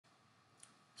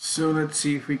So let's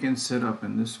see if we can set up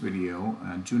in this video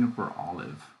Juniper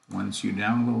Olive. Once you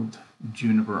download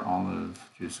Juniper Olive,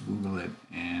 just Google it,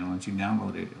 and once you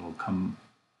download it, it will come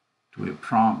to a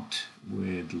prompt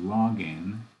with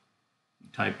login. You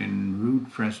type in root,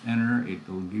 press enter, it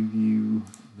will give you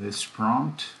this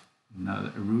prompt,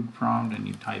 another root prompt, and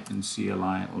you type in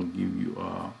CLI, it will give you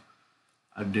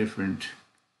a different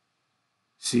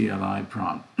CLI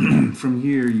prompt. From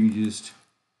here, you just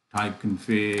type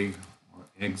config or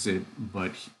exit,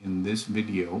 but in this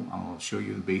video, I'll show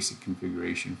you the basic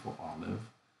configuration for Olive.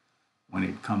 When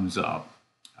it comes up,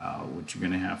 what you're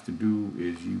going to have to do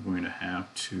is you're going to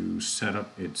have to set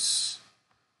up its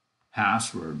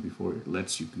password before it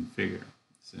lets you configure.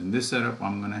 So in this setup,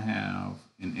 I'm going to have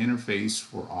an interface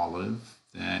for Olive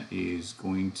that is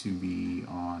going to be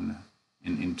on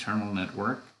an internal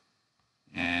network,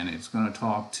 and it's going to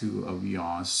talk to a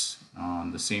VYOS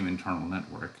on the same internal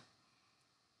network.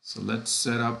 So let's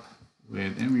set up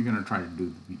with, and we're going to try to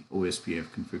do the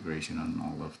OSPF configuration on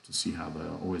Olive to see how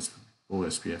the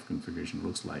OSPF configuration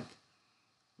looks like.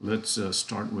 Let's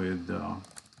start with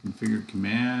configure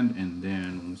command, and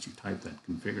then once you type that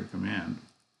configure command,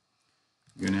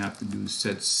 you're going to have to do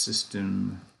set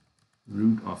system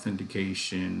root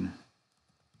authentication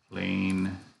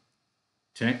plain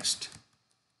text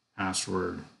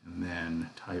password, and then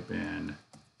type in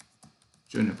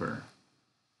Juniper,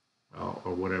 well,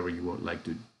 or whatever you would like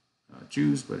to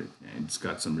choose, but it's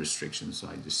got some restrictions, so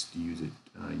I just use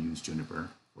Juniper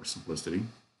for simplicity.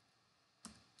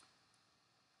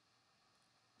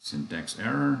 Syntax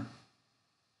error.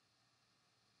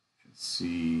 Let's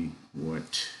see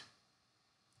what,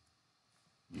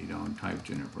 you don't type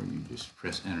Juniper, you just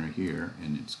press enter here,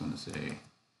 and it's going to say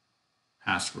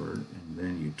password, and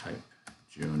then you type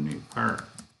Juniper,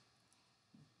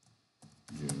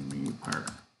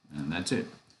 and that's it.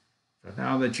 So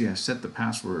now that you have set the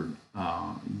password,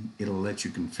 it'll let you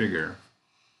configure.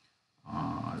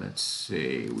 Let's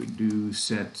say we do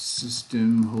set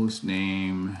system host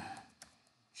name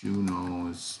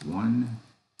Junos 1,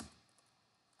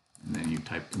 and then you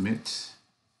type commit,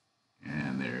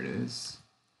 and there it is.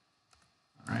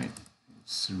 All right,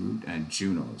 it's root at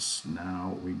Junos.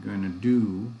 Now we're going to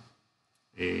do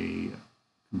a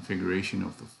configuration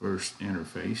of the first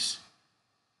interface,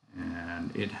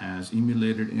 and it has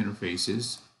emulated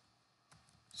interfaces.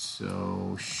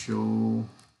 So show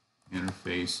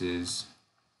interfaces,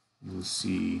 you'll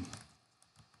see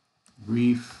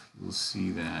brief, you'll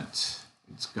see that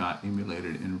it's got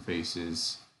emulated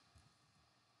interfaces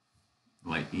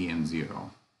like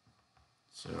EM0.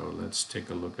 So let's take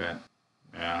a look at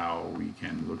how we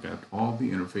can look at all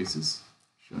the interfaces.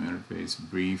 Show interface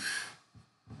brief,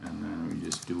 and then we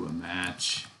just do a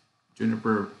match.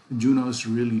 Junos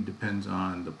really depends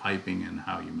on the piping and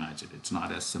how you match it. It's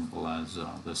not as simple as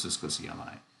the Cisco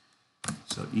CLI.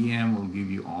 So EM will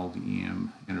give you all the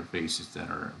EM interfaces that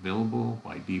are available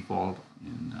by default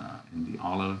in the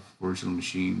Olive virtual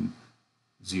machine,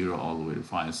 0 all the way to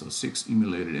 5. So 6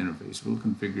 emulated interface. We'll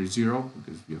configure 0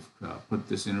 because we have put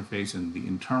this interface in the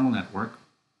internal network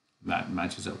that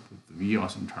matches up with the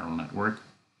VYOS internal network.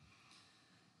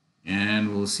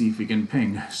 And we'll see if we can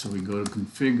ping. So we go to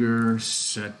configure,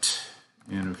 set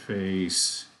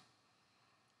interface,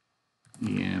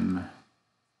 EM,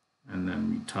 and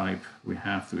then we type,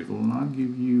 it will not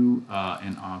give you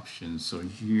an option. So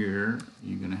here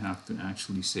you're going to have to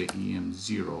actually say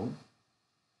EM0,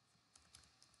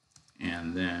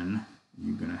 and then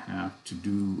you're going to have to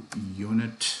do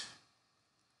unit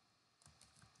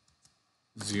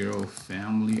 0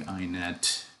 family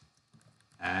inet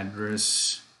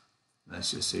address.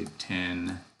 Let's just say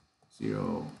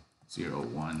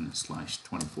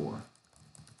 10.0.0.1/24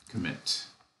 commit.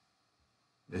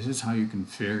 This is how you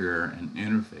configure an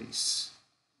interface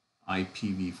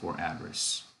IPv4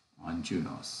 address on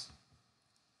Junos.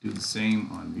 Do the same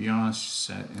on VYOS,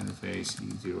 set interface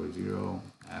E00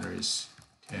 address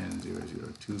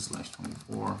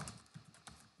 10.0.0.2/24.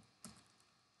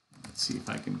 Let's see if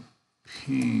I can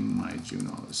ping my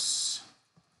Junos,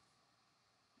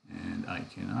 and I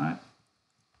cannot.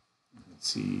 Let's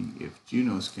see if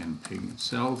Junos can ping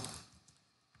itself.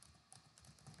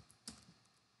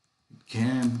 It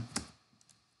can.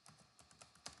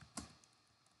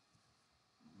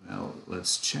 Well,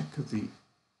 let's check the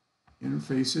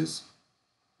interfaces.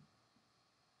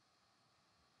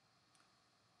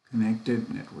 Connected,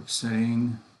 network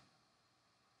setting.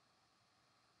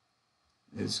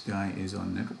 This guy is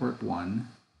on network 1.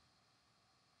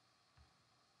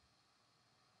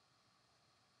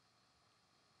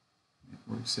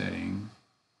 Network setting,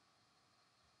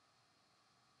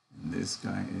 and this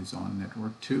guy is on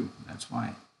network 2. That's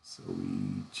why. So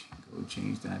we go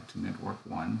change that to network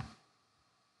 1.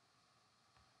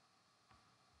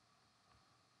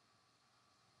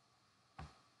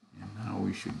 And now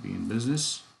we should be in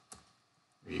business.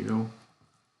 There you go.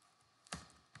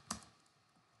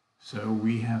 So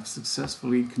we have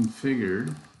successfully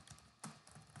configured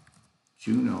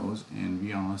Junos and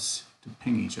VYOS to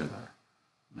ping each other.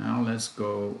 Now let's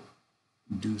go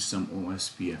do some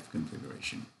OSPF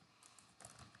configuration.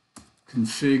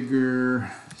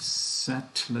 Configure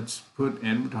set, let's put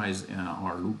advertise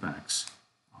our loopbacks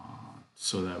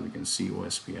so that we can see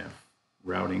OSPF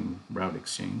route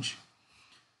exchange.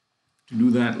 To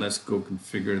do that, let's go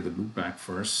configure the loopback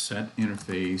first. Set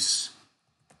interface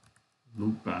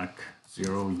loopback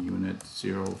 0 unit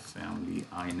 0 family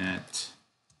inet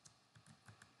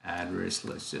address.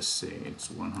 Let's just say it's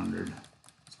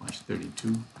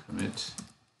 100/32 commit.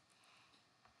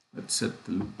 Let's set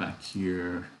the loopback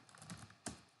here.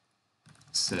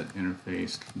 Set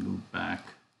interface loopback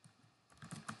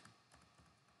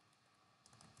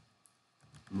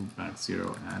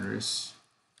 0 address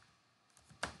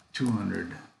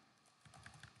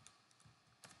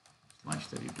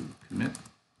 200/32 commit.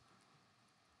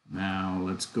 Now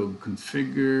let's go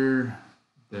configure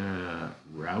the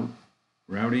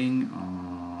routing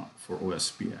for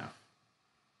OSPF.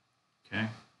 Okay,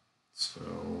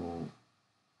 so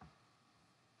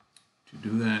to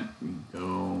do that, we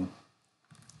go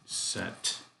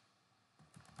set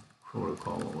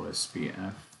protocol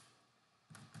OSPF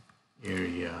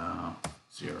area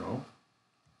 0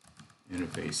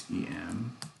 interface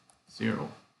EM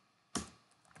 0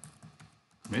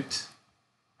 commit.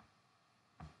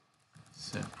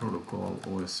 Set protocol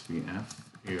OSPF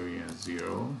area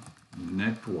 0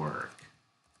 network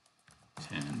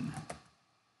 10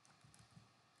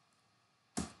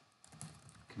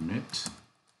 commit.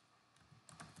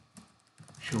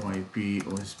 Show IP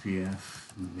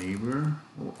OSPF neighbor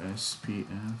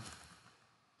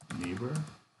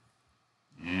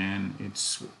and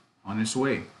it's on its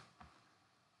way.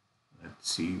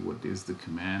 Let's see what is the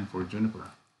command for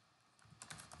Juniper.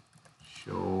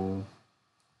 Show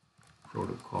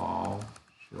protocol,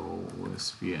 show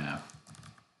OSPF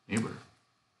neighbor.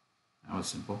 That was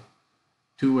simple.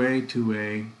 2A,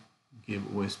 give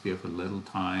OSPF a little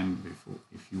time before.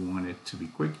 If you want it to be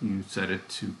quick, you set it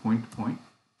to point to point.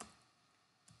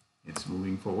 It's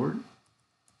moving forward.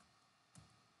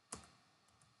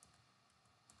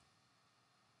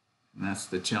 And that's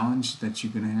the challenge that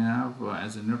you're going to have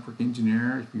as a network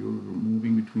engineer if you're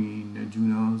moving between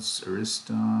Junos,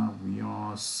 Arista,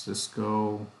 VYOS,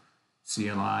 Cisco,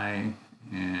 CLI,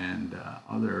 and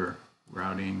other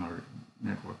routing or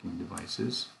networking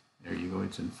devices. There you go,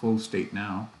 it's in full state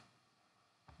now.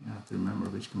 You have to remember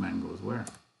which command goes where.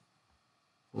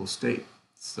 Full state.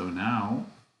 So now,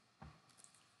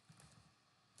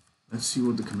 let's see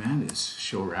what the command is.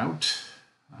 Show route.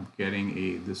 I'm getting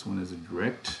this one is a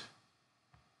direct.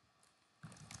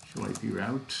 Show IP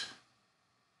route.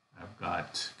 I've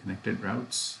got connected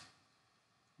routes.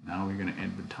 Now we're going to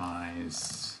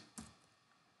advertise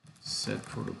set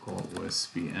protocol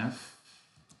OSPF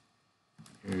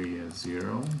area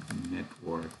 0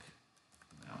 network.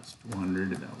 That was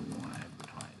 200 that we want to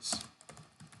advertise.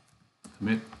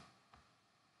 Commit.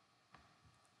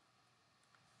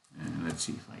 And let's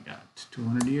see if I got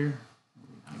 200 here.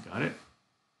 I got it.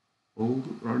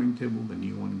 Old routing table, the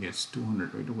new one gets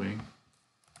 200 right away.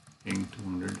 Ping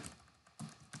 200.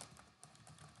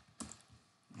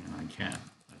 And I can.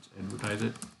 Let's advertise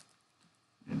it.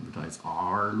 Advertise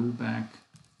our loopback.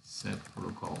 Set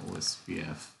protocol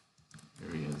OSPF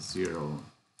area 0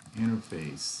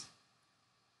 interface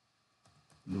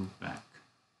loopback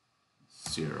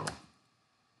 0.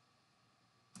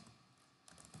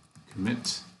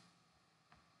 Commit.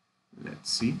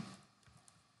 Let's see.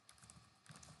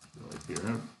 Go up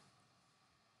here.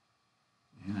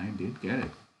 And I did get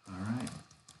it. All right.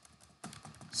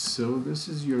 So this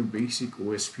is your basic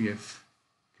OSPF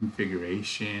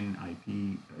configuration, IP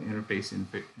interface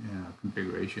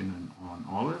configuration on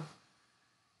Olive.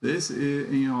 This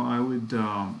is, I would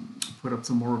put up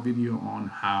some more video on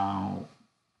how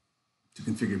to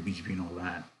configure BGP and all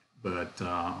that, but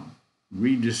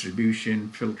redistribution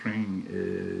filtering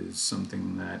is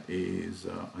something that is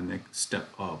a next step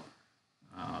up.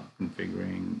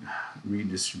 Configuring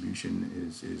redistribution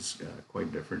is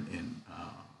quite different in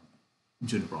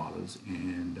Juniper Olive,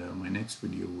 and my next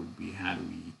video would be how do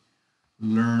we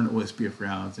learn OSPF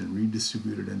routes and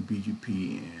redistribute it in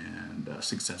BGP and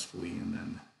successfully, and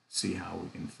then see how we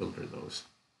can filter those.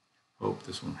 Hope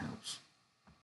this one helps.